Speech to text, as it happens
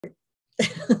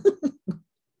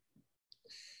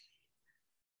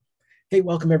Hey,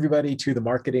 welcome everybody to the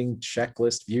Marketing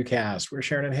Checklist Viewcast. We're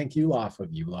Sharon and Hank Uloff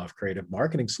of Uloff Creative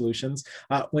Marketing Solutions.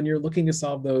 When you're looking to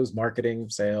solve those marketing,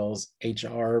 sales,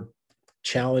 HR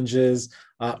challenges,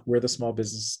 we're the small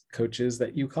business coaches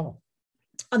that you call.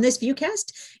 On this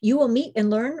Viewcast, you will meet and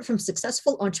learn from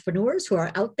successful entrepreneurs who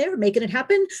are out there making it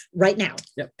happen right now.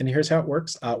 Yep. And here's how it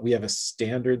works. We have a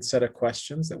standard set of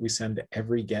questions that we send to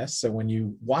every guest. So when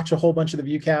you watch a whole bunch of the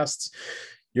Viewcasts,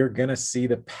 you're going to see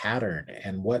the pattern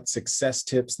and what success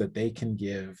tips that they can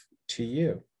give to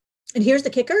you. And here's the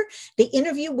kicker. The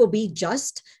interview will be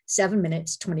just 7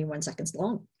 minutes, 21 seconds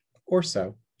long. Or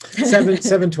so.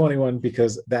 7/21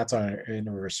 because that's our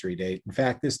anniversary date. In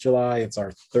fact, this July, it's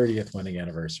our 30th wedding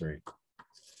anniversary.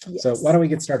 Yes. So why don't we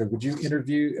get started? Would you Would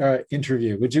you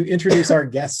introduce our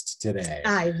guest today?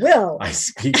 I will. I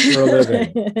speak for a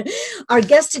living. Our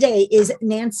guest today is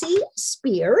Nancy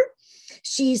Spear.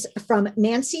 She's from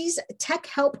Nancy's Tech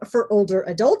Help for Older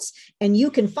Adults, and you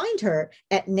can find her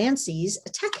at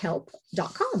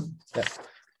nancystechhelp.com. Yeah. I've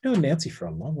known Nancy for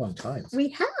a long, long time. We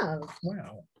have.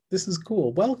 Wow. This is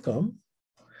cool. Welcome.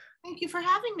 Thank you for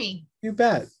having me. You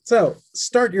bet. So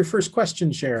start your first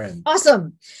question, Sharon.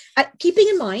 Awesome. Keeping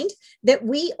in mind that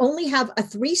we only have a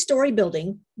 3-story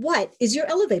building, what is your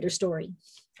elevator story?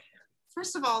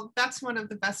 First of all, that's one of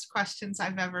the best questions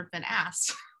I've ever been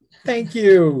asked. Thank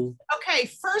you. Okay,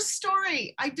 first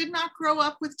story, I did not grow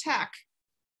up with tech.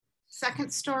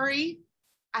 Second story,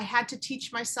 I had to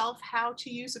teach myself how to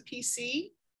use a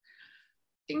PC.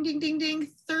 Ding, ding, ding,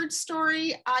 ding. Third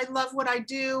story, I love what I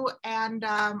do, and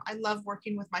I love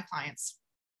working with my clients.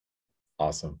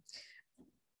 Awesome.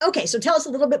 Okay, so tell us a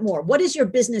little bit more. What is your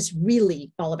business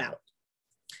really all about?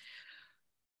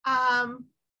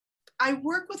 I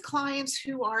work with clients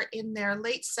who are in their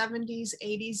late 70s,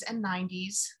 80s, and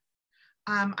 90s.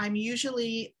 I'm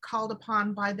usually called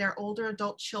upon by their older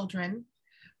adult children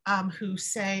who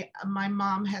say, my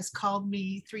mom has called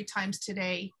me 3 times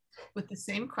today with the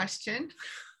same question.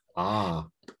 And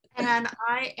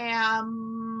I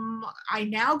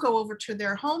now go over to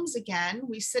their homes again.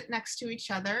 We sit next to each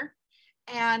other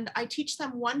and I teach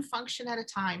them one function at a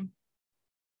time.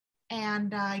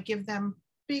 And I give them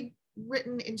big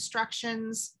written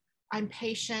instructions. I'm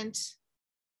patient.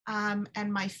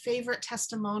 And my favorite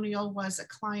testimonial was a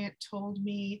client told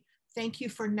me, thank you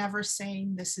for never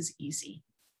saying this is easy.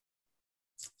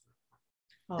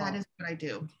 Oh. That is what I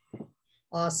do.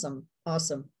 Awesome.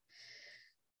 Awesome.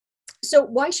 So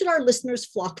why should our listeners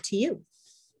flock to you?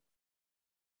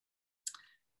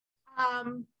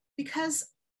 Because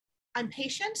I'm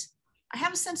patient. I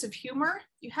have a sense of humor.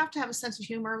 You have to have a sense of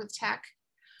humor with tech.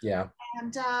 Yeah.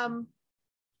 And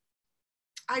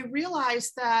I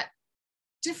realized that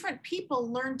different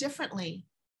people learn differently.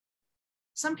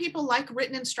 Some people like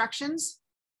written instructions.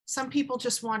 Some people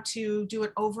just want to do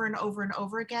it over and over and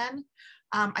over again.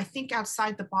 I think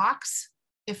outside the box.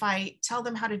 If I tell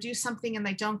them how to do something and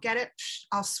they don't get it,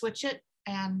 I'll switch it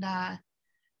and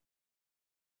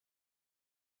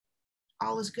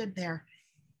all is good there.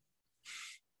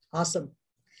 Awesome.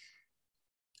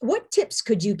 What tips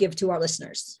could you give to our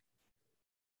listeners?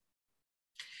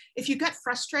 If you get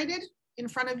frustrated in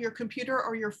front of your computer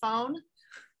or your phone.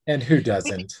 And who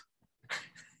doesn't?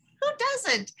 Who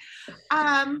doesn't?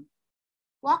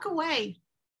 Walk away.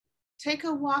 Take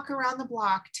a walk around the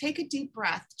block. Take a deep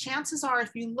breath. Chances are,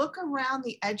 if you look around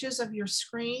the edges of your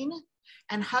screen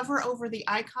and hover over the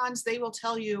icons, they will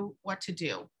tell you what to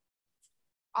do.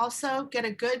 Also, get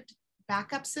a good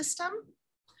backup system.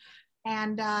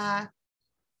 And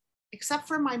except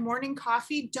for my morning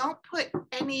coffee, don't put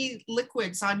any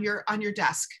liquids on your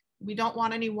desk. We don't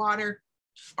want any water,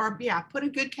 or put a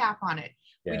good cap on it.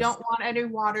 Yes. We don't want any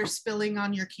water spilling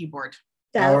on your keyboard.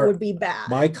 That would be bad.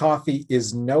 My coffee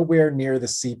is nowhere near the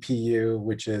CPU,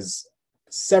 which is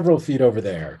several feet over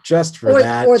there, just for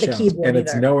that. Or the keyboard. And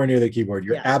it's nowhere near the keyboard.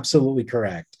 You're absolutely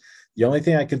correct. The only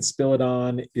thing I could spill it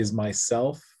on is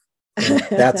myself.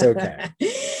 That's okay.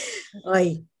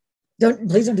 Please don't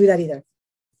do that either.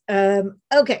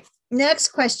 Okay. Next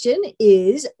question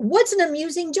is, what's an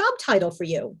amusing job title for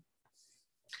you?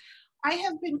 I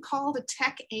have been called a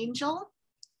tech angel.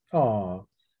 Oh.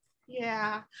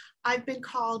 Yeah, I've been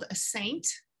called a saint.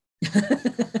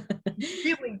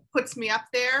 Really puts me up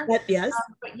there. Yes.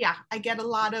 But yeah, I get a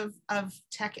lot of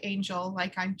tech angel,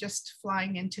 like I'm just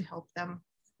flying in to help them.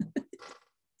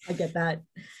 I get that.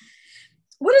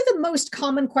 What are the most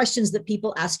common questions that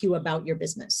people ask you about your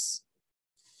business?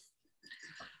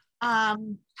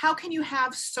 How can you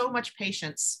have so much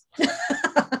patience?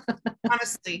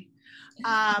 Honestly.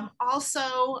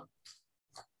 Also,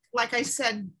 like I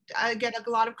said, I get a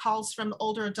lot of calls from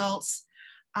older adults,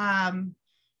 and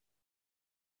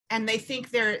they think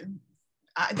they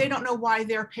don't know why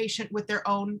they're patient with their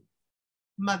own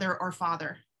mother or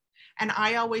father. And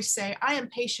I always say, I am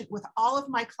patient with all of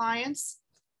my clients.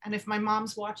 And if my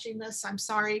mom's watching this, I'm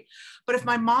sorry. But if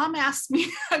my mom asks me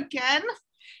again,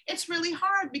 it's really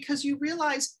hard because you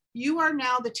realize you are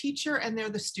now the teacher and they're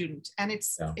the student, and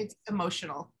it's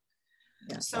emotional.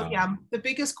 Yeah. So yeah, the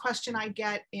biggest question I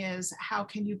get is, how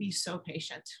can you be so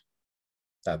patient?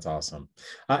 That's awesome.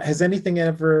 Has anything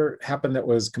ever happened that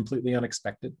was completely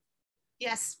unexpected?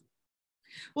 Yes.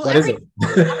 Well, What is it?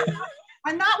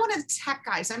 I'm not one of the tech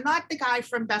guys. I'm not the guy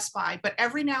from Best Buy, but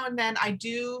every now and then I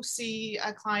do see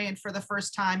a client for the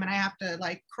first time and I have to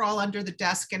like crawl under the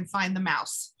desk and find the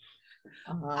mouse.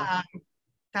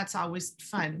 That's always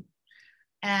fun.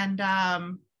 And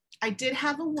I did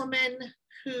have a woman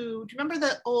who, do you remember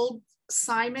the old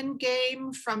Simon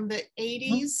game from the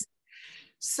 80s?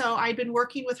 So I'd been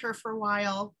working with her for a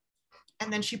while,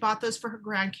 and then she bought those for her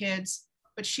grandkids,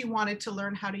 but she wanted to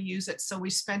learn how to use it. So we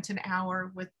spent an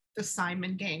hour with the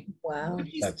Simon game. Wow.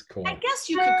 That's cool. I guess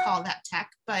you could call that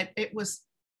tech, but it was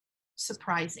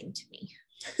surprising to me.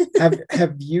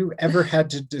 Have you ever had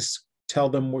to just tell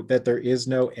them that there is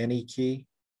no any key?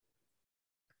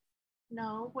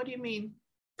 No, what do you mean?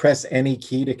 Press any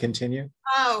key to continue?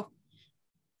 Oh.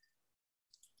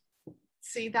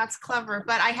 See, that's clever,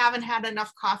 but I haven't had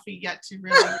enough coffee yet to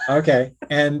really. Okay.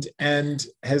 And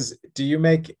do you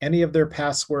make any of their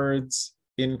passwords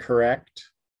incorrect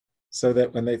so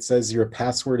that when it says your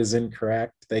password is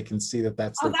incorrect, they can see that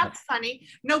that's that's funny.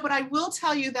 No, but I will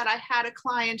tell you that I had a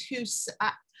client who's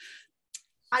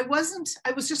I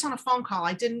was just on a phone call.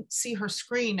 I didn't see her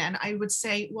screen, and I would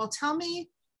say, well,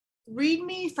 read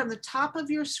me from the top of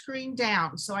your screen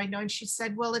down. So I know, and she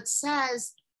said, well, it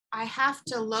says I have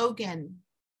to log in.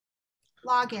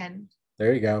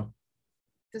 There you go.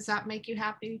 Does that make you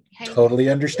happy, Hank? Totally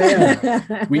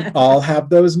understand. We all have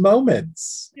those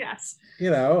moments. Yes.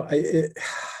 You know,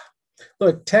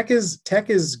 look, tech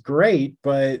is great,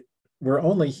 but we're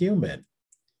only human.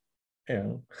 You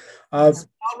know,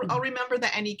 I'll remember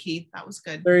the any key. That was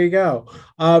good. There you go.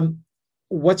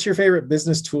 What's your favorite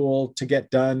business tool to get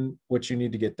done what you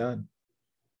need to get done?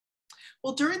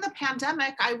 Well, during the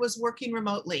pandemic, I was working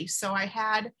remotely. So I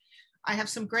have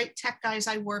some great tech guys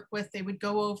I work with. They would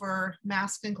go over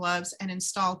masks and gloves and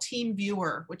install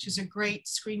TeamViewer, which is a great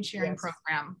screen sharing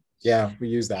program. Yeah, we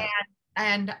use that.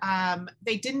 And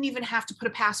they didn't even have to put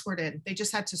a password in. They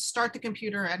just had to start the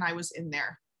computer and I was in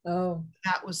there. Oh,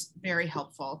 that was very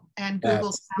helpful. And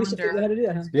Google we should figure out how to do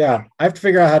that, huh? Yeah, I have to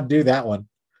figure out how to do that one.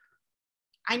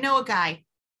 I know a guy.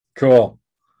 Cool.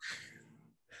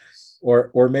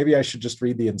 Or maybe I should just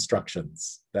read the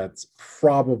instructions. That's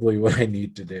probably what I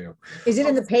need to do. Is it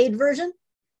in the paid version?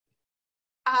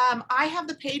 I have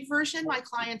the paid version. My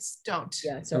clients don't.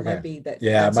 Yeah, so it might be that.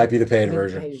 Yeah, it might be the paid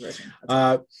version.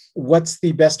 What's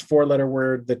the best 4-letter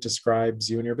word that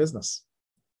describes you and your business?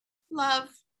 Love.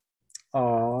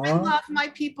 Aww. I love my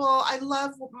people. I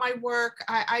love my work.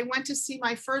 I went to see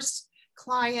my first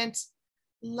client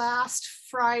last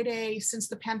Friday since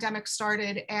the pandemic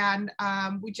started, and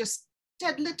we just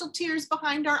had little tears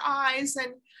behind our eyes,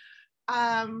 and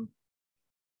I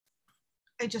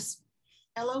just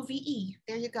LOVE.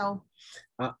 There you go.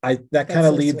 That kind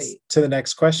of leads to the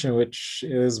next question, which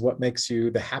is what makes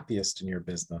you the happiest in your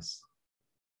business?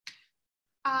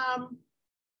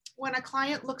 When a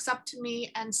client looks up to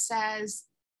me and says,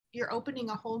 "You're opening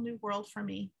a whole new world for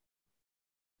me.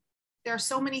 There are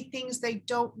so many things they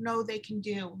don't know they can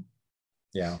do."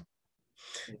 Yeah.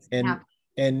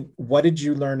 And what did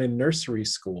you learn in nursery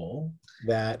school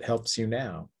that helps you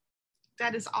now?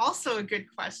 That is also a good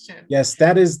question. Yes,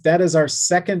 that is our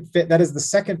second that is the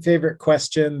second favorite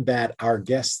question that our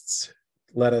guests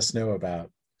let us know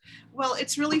about. Well,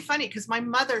 it's really funny because my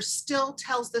mother still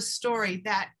tells the story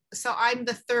that, so I'm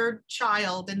the third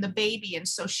child and the baby, and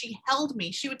so she held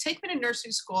me. She would take me to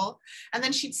nursery school and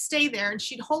then she'd stay there and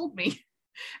she'd hold me.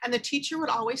 And the teacher would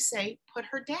always say, "Put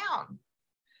her down."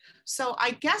 So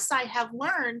I guess I have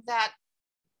learned that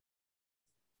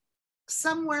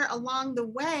somewhere along the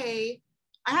way,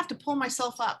 I have to pull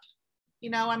myself up. You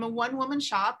know, I'm a one-woman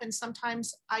shop and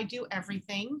sometimes I do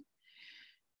everything.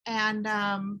 And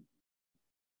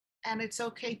it's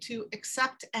okay to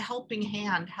accept a helping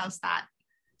hand. How's that?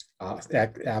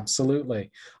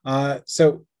 Absolutely.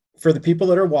 So for the people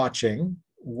that are watching,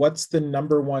 what's the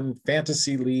number one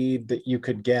fantasy lead that you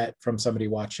could get from somebody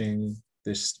watching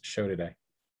this show today?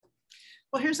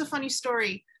 Well, here's a funny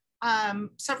story.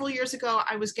 Several years ago,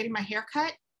 I was getting my hair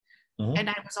cut and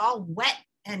I was all wet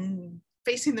and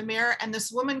facing the mirror, and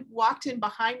this woman walked in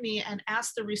behind me and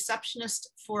asked the receptionist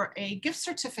for a gift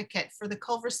certificate for the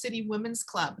Culver City Women's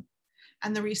Club.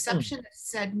 And the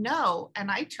receptionist said no. And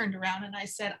I turned around and I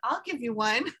said, I'll give you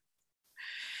one.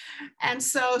 And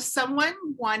so someone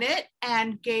won it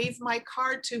and gave my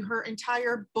card to her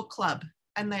entire book club,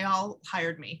 and they all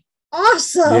hired me.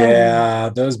 Awesome. Yeah,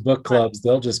 those book clubs,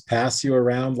 they'll just pass you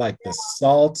around like the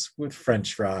salt with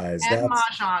French fries. And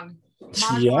That's, Mahjong.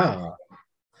 yeah.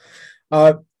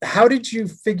 How did you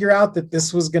figure out that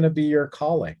this was going to be your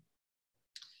calling?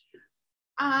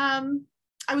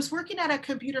 I was working at a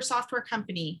computer software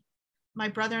company. My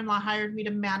brother-in-law hired me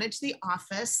to manage the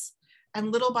office,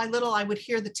 and little by little, I would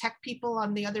hear the tech people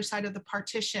on the other side of the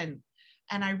partition.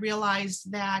 And I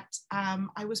realized that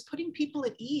I was putting people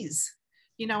at ease.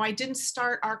 You know, I didn't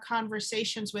start our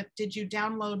conversations with, did you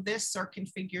download this or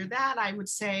configure that? I would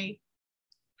say,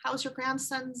 how's your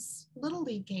grandson's Little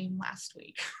League game last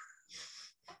week?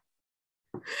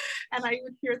 And I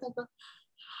would hear them go,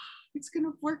 it's going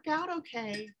to work out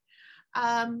okay.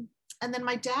 And then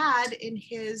my dad in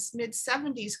his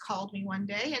mid-70s called me one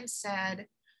day and said,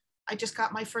 I just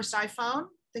got my first iPhone.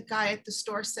 The guy at the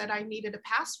store said I needed a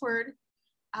password,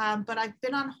 but I've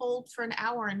been on hold for an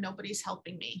hour and nobody's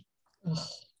helping me.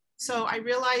 So I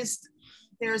realized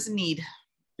there's a need.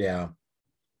 Yeah,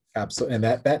 absolutely. And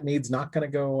that need's not going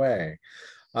to go away.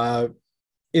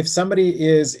 If somebody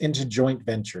is into joint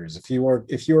ventures, if you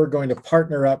are going to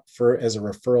partner up as a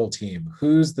referral team,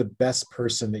 who's the best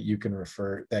person that you can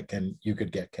refer you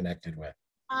could get connected with?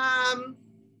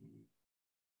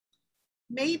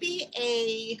 Maybe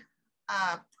a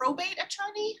probate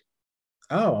attorney.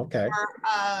 Oh, okay. Or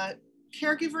a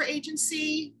caregiver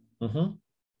agency,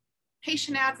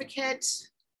 patient advocate.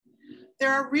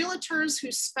 There are realtors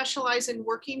who specialize in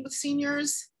working with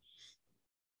seniors.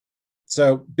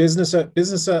 So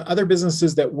other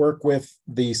businesses that work with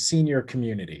the senior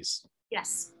communities.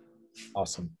 Yes.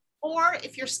 Awesome. Or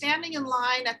if you're standing in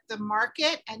line at the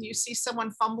market and you see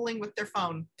someone fumbling with their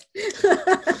phone.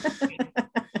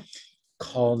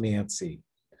 Call Nancy.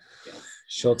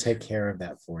 She'll take care of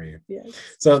that for you. Yes.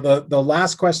 So the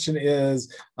last question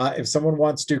is, if someone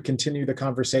wants to continue the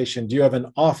conversation, do you have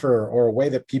an offer or a way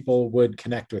that people would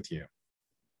connect with you?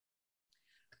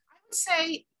 I would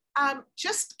say,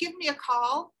 just give me a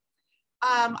call.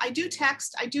 I do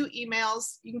text, I do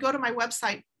emails. You can go to my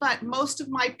website, but most of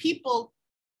my people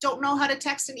don't know how to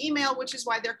text and email, which is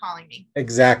why they're calling me.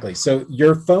 Exactly. So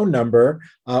your phone number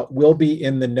will be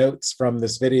in the notes from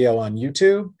this video on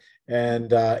YouTube.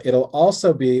 And it'll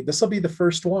also this will be the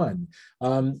first one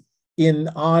on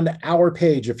our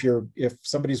page. If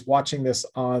somebody's watching this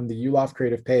on the ULOF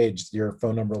Creative page, your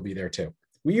phone number will be there too.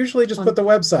 We usually just put the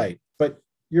website, but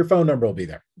your phone number will be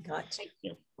there. Gotcha. Thank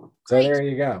you. So Great. there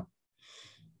you go.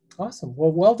 Awesome.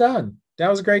 Well done. That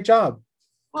was a great job.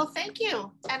 Well, thank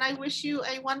you. And I wish you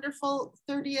a wonderful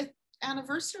 30th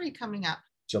anniversary coming up.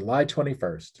 July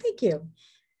 21st. Thank you.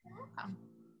 You're welcome.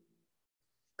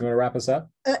 You want to wrap us up?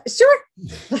 Sure.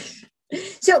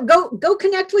 So go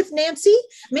connect with Nancy.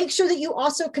 Make sure that you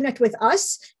also connect with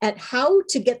us at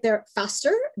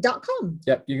howtogettherefaster.com.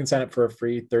 Yep. You can sign up for a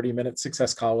free 30-minute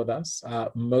success call with us.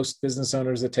 Most business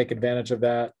owners that take advantage of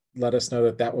that let us know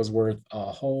that was worth a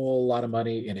whole lot of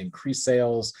money in increased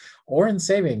sales or in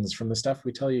savings from the stuff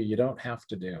we tell you don't have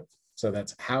to do. So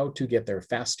that's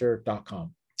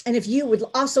howtogettherefaster.com. And if you would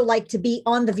also like to be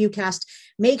on the Viewcast,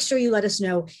 make sure you let us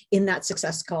know in that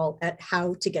success call at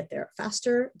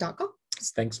howtogettherefaster.com.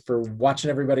 Thanks for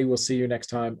watching, everybody. We'll see you next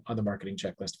time on the Marketing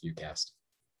Checklist Viewcast.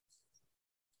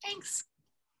 Thanks.